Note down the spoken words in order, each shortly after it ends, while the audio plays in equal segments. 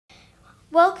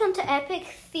Welcome to Epic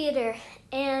Theater,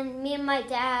 and me and my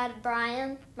dad,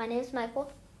 Brian. My name's Michael.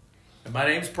 And my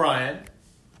name's Brian.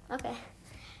 Okay.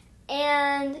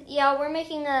 And yeah, we're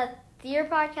making a theater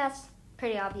podcast.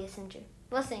 Pretty obvious since you're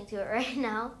listening to it right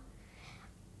now.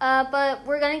 But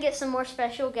we're going to get some more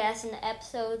special guests in the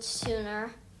episodes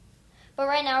sooner. But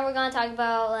right now we're going to talk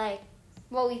about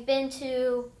what we've been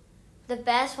to, the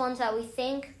best ones that we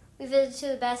think we visited to,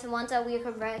 the best ones that we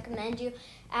could recommend you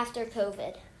after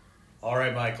COVID. All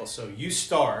right, Michael, so you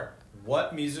start.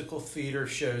 What musical theater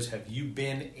shows have you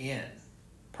been in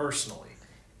personally?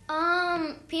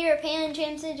 Peter Pan,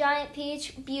 James and the Giant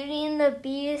Peach, Beauty and the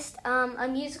Beast, a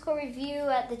musical review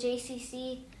at the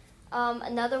JCC,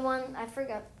 another one, I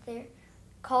forgot they're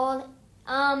called,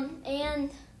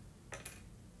 and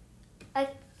I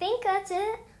think that's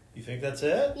it. You think that's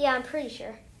it? Yeah, I'm pretty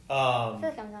sure. I feel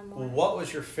like I'm done more. What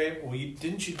was your favorite? Well,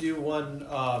 didn't you do one,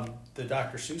 the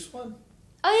Dr. Seuss one?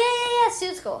 Oh, yeah,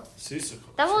 Seussical.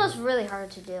 Seussical. That one was really hard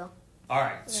to do. All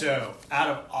right, so out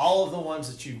of all of the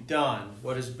ones that you've done,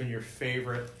 what has been your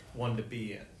favorite one to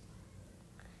be in?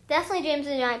 Definitely James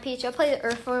and the Giant Peach. I played the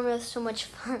Earthworm. It was so much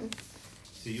fun.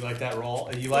 So you like that role?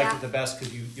 And you liked it the best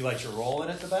because you liked your role in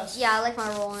it the best? Yeah, I like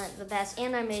my role in it the best,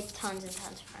 and I made tons and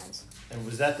tons of friends. And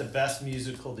was that the best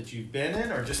musical that you've been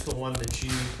in, or just the one that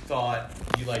you thought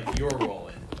you liked your role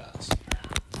in the best?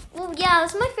 Well, yeah,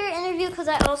 it's my favorite interview because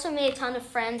I also made a ton of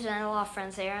friends, and I had a lot of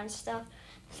friends there and stuff.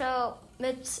 So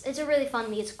it's a really fun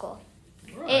musical.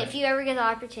 Right. If you ever get the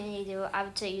opportunity to do it, I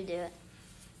would say you do it.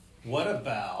 What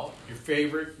about your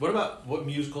favorite? What about what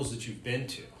musicals that you've been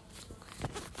to?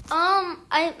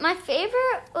 My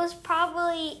favorite was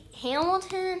probably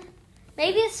Hamilton.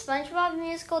 Maybe a SpongeBob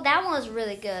musical. That one was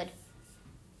really good.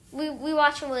 We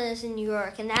watched it when it was in New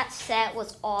York, and that set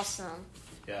was awesome.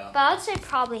 Yeah. But I would say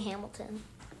probably Hamilton.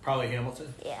 Probably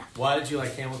Hamilton? Yeah. Why did you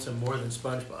like Hamilton more than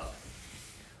SpongeBob?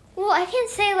 Well, I can't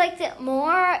say I liked it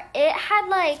more. It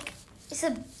had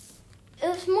it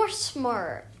was more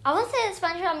smart. I wouldn't say the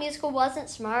SpongeBob musical wasn't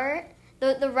smart.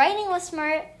 The writing was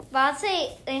smart, but I'd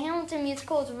say the Hamilton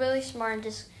musical was really smart and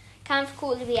just kind of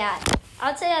cool to be at.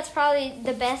 I'd say that's probably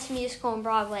the best musical on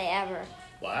Broadway ever.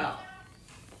 Wow.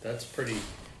 That's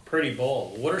pretty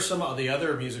bold. What are some of the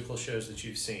other musical shows that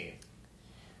you've seen?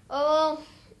 Well,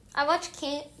 I watched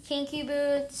Kinky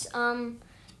Boots, SpongeBob.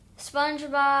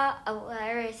 Oh, I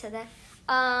already said that.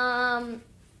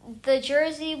 The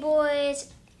Jersey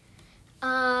Boys,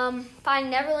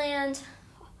 Finding Neverland,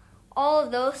 all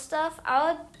of those stuff.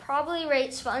 I would probably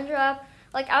rate SpongeBob.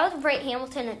 I would rate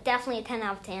Hamilton definitely a 10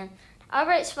 out of 10. I would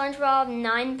rate SpongeBob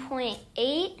 9.8.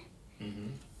 Mm-hmm.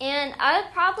 And I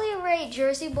would probably rate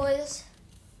Jersey Boys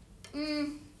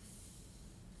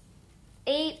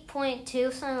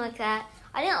 8.2, something like that.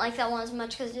 I didn't like that one as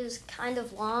much because it was kind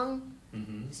of long.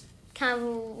 Mm-hmm. Kind of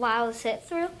a while to sit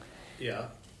through. Yeah.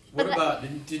 What about,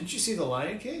 didn't you see The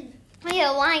Lion King? Oh, yeah,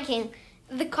 Lion King.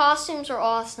 The costumes are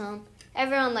awesome.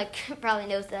 Everyone, probably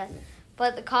knows that.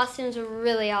 But the costumes are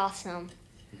really awesome.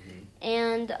 Mm-hmm.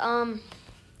 And,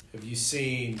 Have you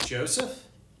seen Joseph?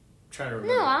 I'm trying to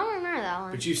remember. No, I don't remember that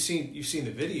one. But you've seen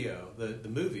the video, the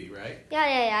movie, right?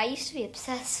 Yeah. I used to be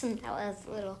obsessed when I was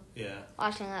little. Yeah.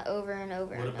 Watching that over and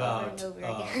over What and about, over and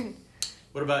over again.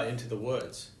 What about Into the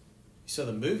Woods? You saw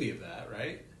the movie of that,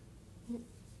 right?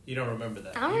 You don't remember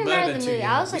that? I don't You might have remember been the too movie.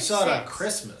 young. I was We saw 6. it on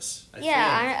Christmas. I think.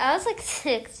 I was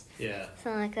 6. Yeah.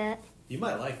 Something like that. You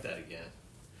might like that again.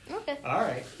 Okay. All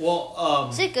right. Well,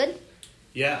 Is it good?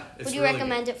 yeah. It's Would you really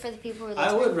recommend good. it for the people who are I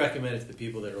listening? would recommend it to the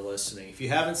people that are listening. If you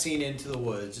haven't seen Into the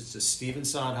Woods, it's a Stephen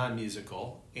Sondheim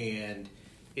musical, and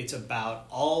it's about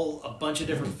a bunch of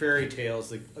different fairy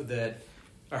tales that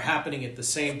are happening at the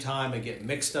same time and get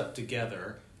mixed up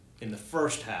together in the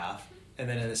first half. And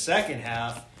then in the second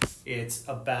half, it's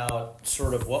about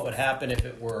sort of what would happen if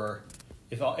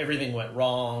everything went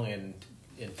wrong and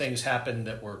things happened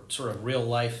that were sort of real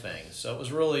life things. So it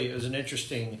was an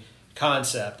interesting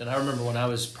concept. And I remember when I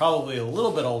was probably a little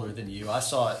bit older than you, I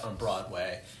saw it on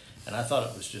Broadway, and I thought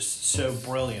it was just so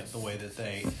brilliant the way that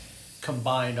they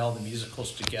combined all the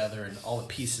musicals together and all the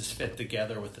pieces fit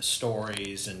together with the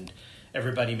stories, and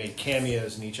everybody made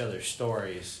cameos in each other's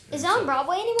stories. Is it on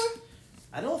Broadway anymore?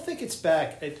 I don't think it's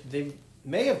back. They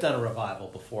may have done a revival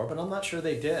before, but I'm not sure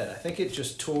they did. I think it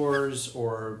just tours,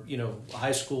 or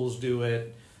high schools do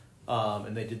it,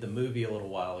 and they did the movie a little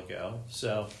while ago.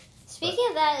 So, Speaking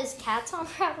of that, is Cats on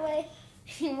Broadway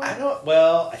anymore?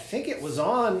 I think it was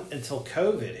on until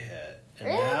COVID hit, and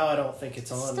Really? now I don't think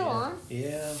it's on. Still yet. on?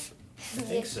 Yeah, I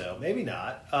think so. Maybe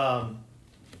not.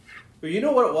 But you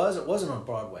know what it was? It wasn't on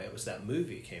Broadway. It was that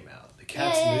movie came out, the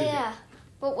Cats movie. Yeah.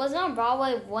 But was it on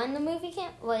Broadway when the movie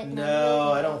came? Wait,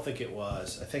 No, I don't think it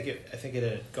was. I think it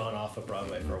had gone off of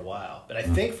Broadway for a while. But I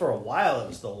think for a while it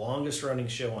was the longest running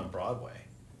show on Broadway.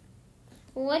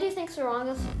 Well, what do you think's the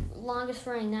longest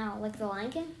running now? Like The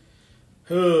Lion King?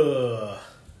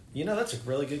 That's a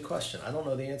really good question. I don't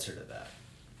know the answer to that.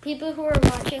 People who are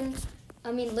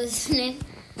listening,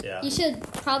 Yeah. you should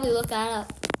probably look that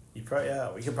up. We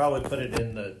could probably put it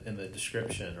in the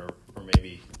description or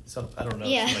maybe some. I don't know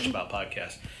too much about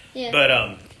podcasts. Yeah. But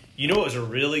what was a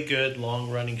really good long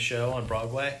running show on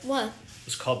Broadway? What? It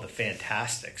was called The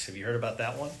Fantastics. Have you heard about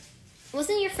that one?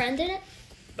 Wasn't your friend in it?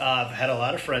 I've had a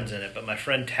lot of friends in it, but my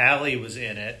friend Tally was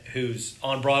in it, who's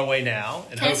on Broadway now,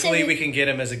 and hopefully we can get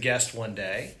him as a guest one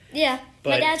day. Yeah,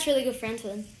 but, my dad's really good friends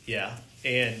with him. Yeah,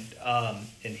 and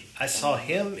I saw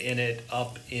him in it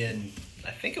up in,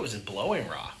 I think it was in Blowing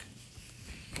Rock.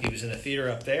 He was in a theater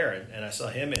up there, and I saw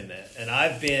him in it. And I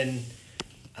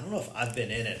don't know if I've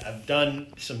been in it. I've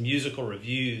done some musical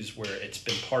reviews where it's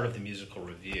been part of the musical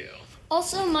review.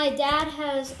 Also, my dad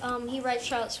has, he writes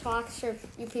Charlotte's Fox for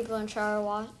you people in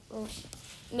Charlotte. Well,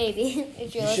 maybe,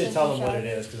 if you're listening. You should tell them what it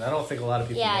is, because I don't think a lot of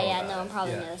people know about it. No one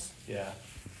probably knows. Yeah.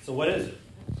 So what is it?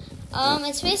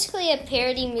 It's basically a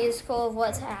parody musical of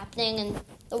what's happening in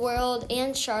the world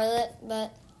and Charlotte,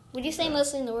 but would you say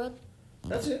mostly in the world?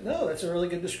 That's it. No, that's a really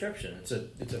good description. It's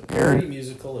a parody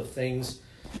musical of things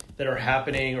that are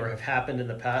happening or have happened in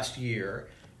the past year,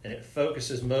 and it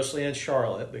focuses mostly on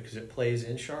Charlotte because it plays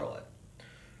in Charlotte.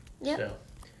 Yep. So,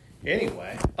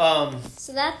 anyway,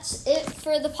 so that's it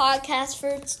for the podcast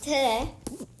for today,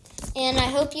 and I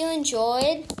hope you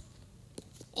enjoyed.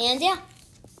 And yeah,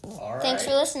 all right. Thanks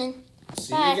for listening.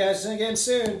 See Bye. you guys again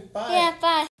soon. Bye. Yeah,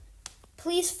 bye.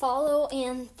 Please follow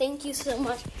and thank you so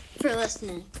much for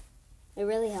listening. It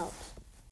really helps.